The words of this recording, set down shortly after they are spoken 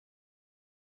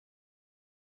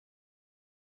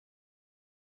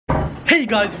Hey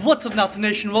guys, what's up Napa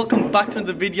Nation? Welcome back to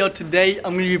another video. Today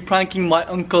I'm going to be pranking my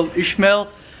uncle Ishmael.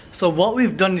 So what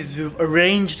we've done is we've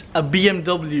arranged a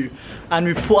BMW and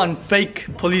we put on fake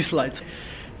police lights.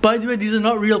 By the way, these are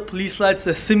not real police lights.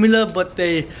 They're similar but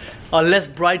they are less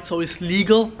bright, so it's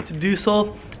legal to do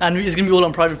so, and it's going to be all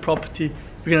on private property.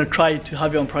 We're going to try to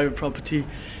have it on private property.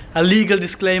 A legal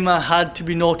disclaimer had to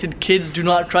be noted: kids, do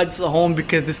not try this at home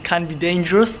because this can be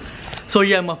dangerous. So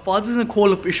yeah, my father's gonna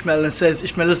call up Ishmael and says,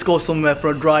 Ishmael, let's go somewhere for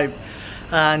a drive.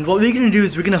 And what we're gonna do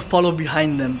is we're gonna follow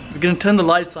behind them. We're gonna turn the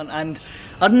lights on, and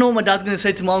I don't know what my dad's gonna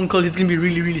say to my uncle. He's gonna be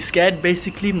really scared.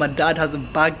 Basically, my dad has a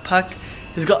backpack.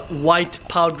 He's got white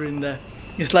powder in there.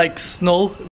 It's like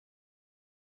snow.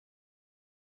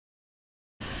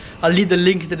 I'll leave the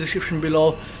link in the description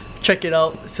below. Check it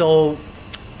out. So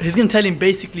he's gonna tell him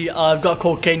basically, I've got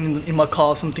cocaine in my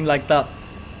car, something like that.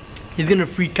 He's gonna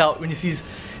freak out when he sees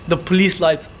the police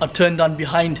lights are turned on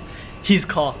behind his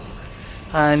car,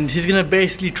 and he's gonna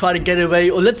basically try to get away,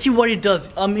 or let's see what he does.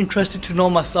 I'm interested to know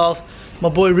myself. My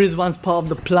boy Rizwan's part of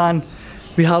the plan.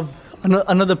 We have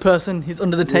another person, he's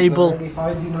under the table,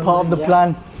 part of the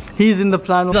plan. He's in the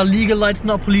plan. These are legal lights,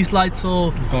 not police lights,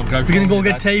 so we're gonna go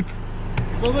get tape.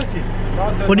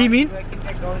 What do you mean?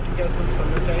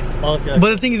 Okay. But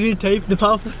the thing is, we need tape, the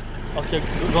powerful. Okay,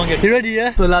 go and get it. You ready,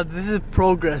 yeah? So lads, this is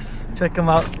progress. Check them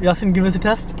out. Yasin, give us a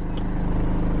test.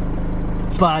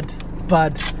 Bad.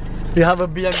 We have a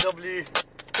BMW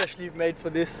specially made for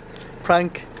this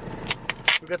prank.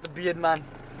 We got the beard man.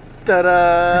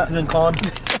 Ta-da! Citizen Khan.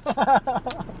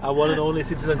 I want an only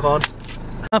Citizen Khan.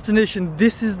 Napa Nation,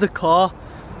 this is the car.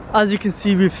 As you can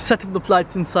see, we've set up the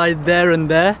lights inside there and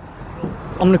there.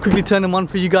 I'm gonna quickly turn them on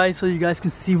for you guys so you guys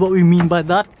can see what we mean by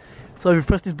that. So we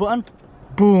press this button.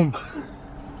 Boom,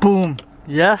 boom.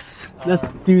 Yes, let's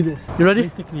do this. You ready?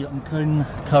 Basically, I'm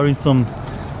carrying some.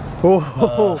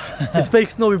 It's fake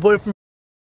snow. We bought it from.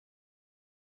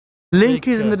 Link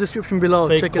is in the description below.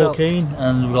 Check it out. Cocaine,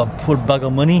 and we got a full bag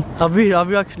of money. Have we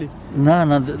actually?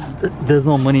 Nah, there's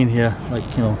no money in here. Like,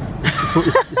 you know,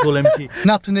 it's all empty.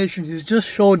 Napa Nation, he's just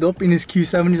showed up in his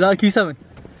Q7. Is that a Q7?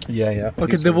 Yeah.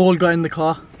 Okay, they've all got in the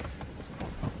car.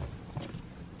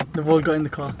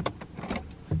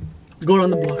 Go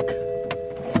around the block.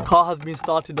 The car has been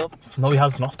started up. No, he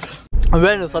has not.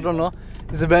 Awareness, I don't know.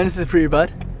 His awareness is pretty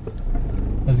bad.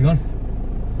 Where's he gone?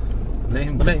 Let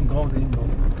him go.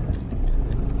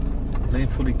 Let him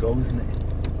fully go, isn't it?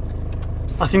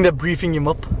 I think they're briefing him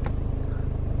up.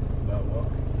 About what?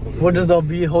 What does the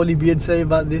holy beard say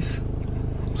about this?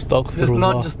 Stock.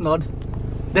 Just nod.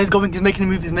 There's going. He's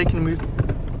making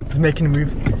a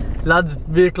move. Lads,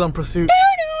 vehicle on pursuit.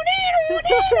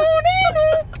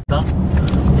 That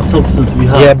substance we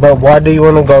have. Yeah, but why do you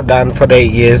want to go down for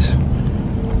 8 years?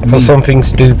 For something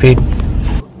stupid? We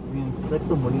collect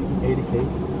the money, 80k,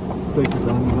 straight to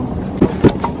Birmingham.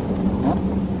 Yeah?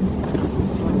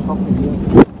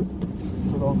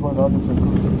 So don't find out if they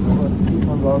could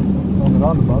on the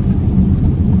roundabout.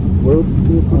 Well,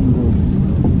 on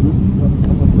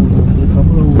the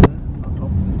couple over there, on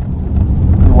top.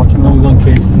 You're watching now, we're going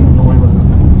crazy, don't worry about that.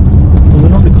 We're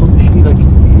not the country, like,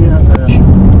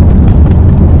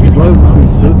 we drive around in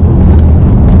circles.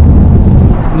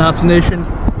 Napa Nation,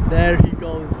 there he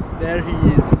goes, there he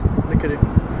is. Look at him.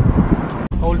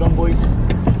 Hold on, boys.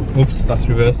 Oops, that's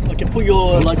reverse. Okay, put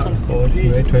your lights on.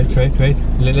 Wait.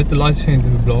 Let the lights change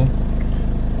if we blow.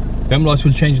 Them lights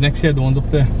will change next year, the ones up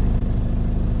there.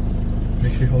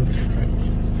 Make sure you hold it straight.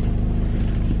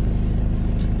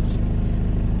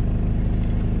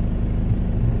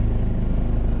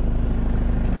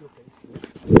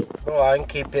 Oh, I'm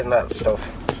keeping that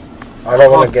stuff. I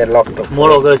don't want to get locked up.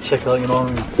 Tomorrow I'll go check out, you know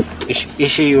what I mean?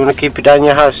 Ishi, you want to keep it down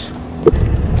your house?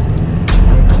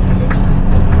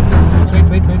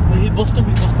 Wait. He bust him.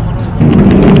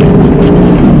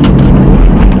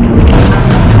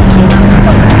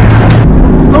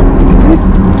 Stop, please.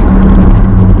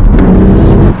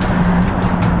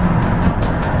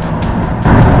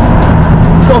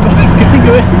 Stop, he's getting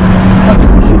away.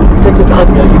 You take the bag,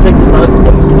 yeah, you take the bag.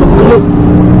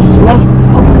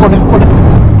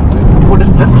 Go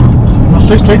left.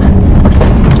 No, straight.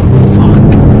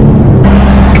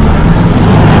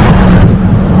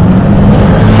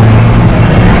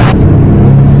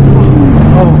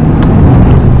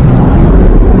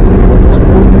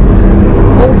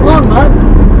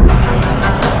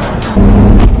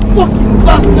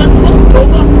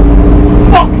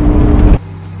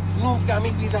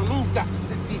 Nunca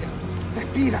se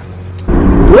tira.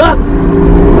 What?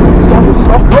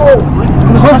 Stop, no!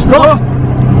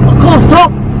 I can't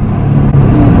stop!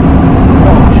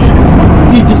 Oh shit.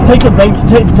 You just take the blame,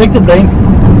 take the blame.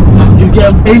 You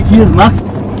get 8 years max.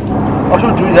 What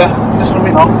should we do? Yeah, listen to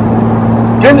me now.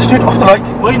 Get in the street, off the light.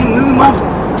 Why are you moving, man?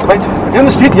 Right, get in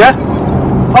the street, yeah.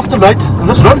 Off the light, and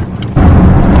let's run.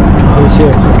 Who's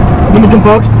here? I'm gonna jump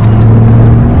out.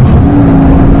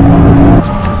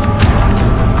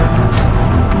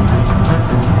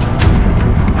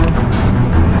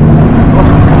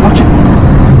 Watch it.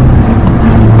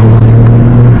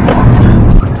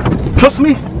 Trust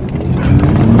me.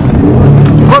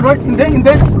 Right, in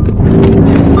there.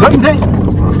 Right in there.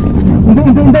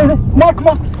 In there.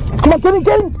 Come on, get in.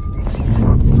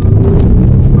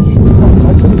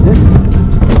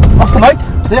 Off the light.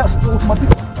 There, automatic.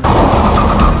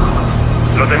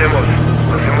 Lo tenemos,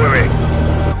 no se mueve.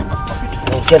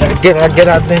 Get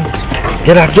out, man.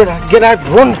 Get out,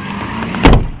 run.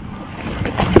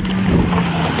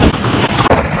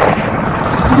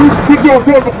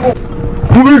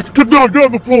 Police, get down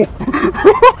the floor.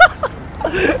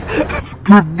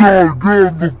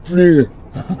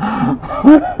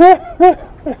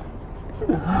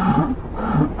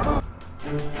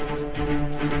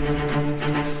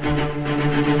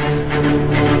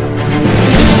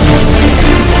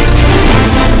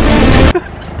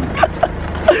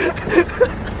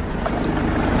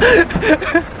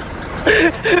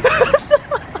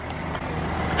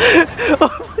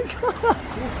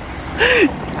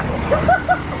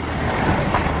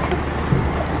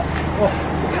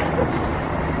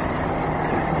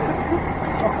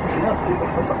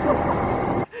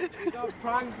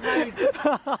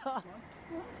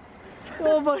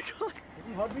 Oh my god.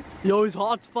 Yo, his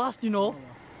heart's fast, you know.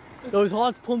 Yo, his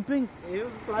heart's pumping.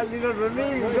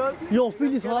 Yo,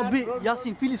 feel his heartbeat.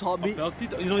 Yasin, feel his heartbeat. I felt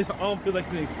it. You know, his arm feels like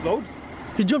it's going to explode.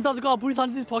 He jumped out of the car, put his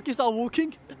hand in his pocket, started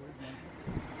walking.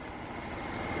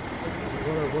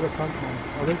 What a prank, man.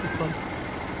 I like this prank.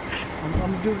 I'm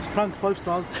gonna do this prank 5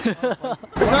 stars.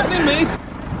 What's happening, mate?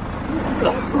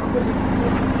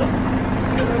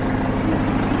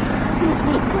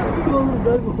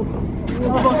 We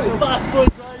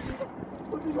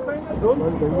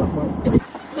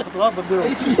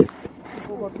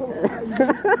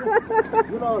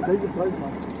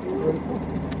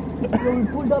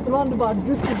pulled out the roundabout,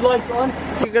 drifted lights on.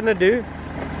 What you gonna do?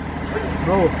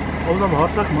 Bro, I was on a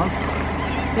heart attack, man.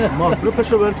 My blood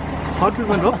pressure went, heartbeat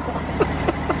went up.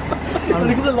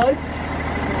 Look at the lights.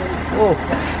 Oh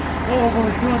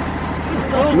my god.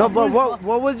 No, but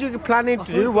what was you planning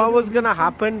to do? What was gonna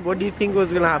happen? What do you think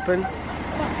was gonna happen?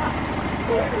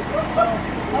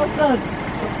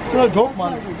 It's not a joke,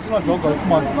 man. It's not a joke, guys.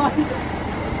 Come on.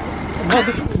 Not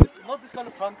this kind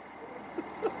of prank.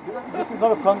 This is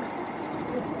not a prank.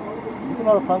 This is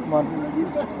not a prank, man.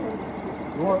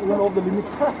 You want over the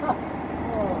limits.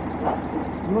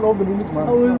 You want over the limits,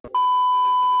 man.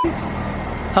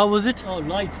 How was it? Oh,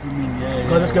 light, you mean? Yeah.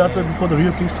 Guys, let's get out of it before the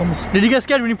real police comes. Did you get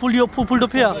scared when you pulled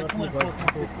up here?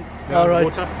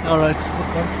 Alright. Alright.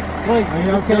 Right, are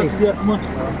you okay? Yeah, come on.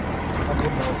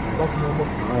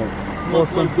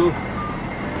 Awesome.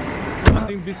 I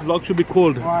think this vlog should be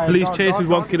called Police Chase with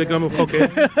 1 kilogram of cocaine.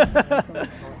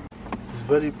 It's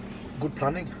very good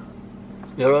planning.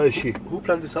 Yeah, right, is she? Who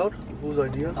planned this out? Whose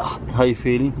idea? How you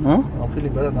feeling? Huh? I'm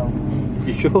feeling better now.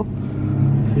 You sure?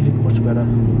 Feeling much better.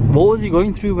 What was he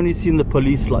going through when he seen the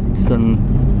police lights and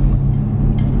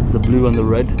the blue and the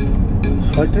red?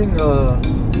 Fighting,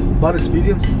 bad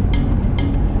experience.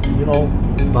 You know,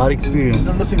 Bad experience. he's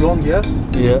done nothing wrong, yeah?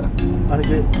 Yeah. And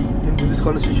he get into this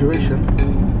kind of situation,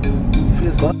 he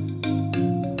feels bad.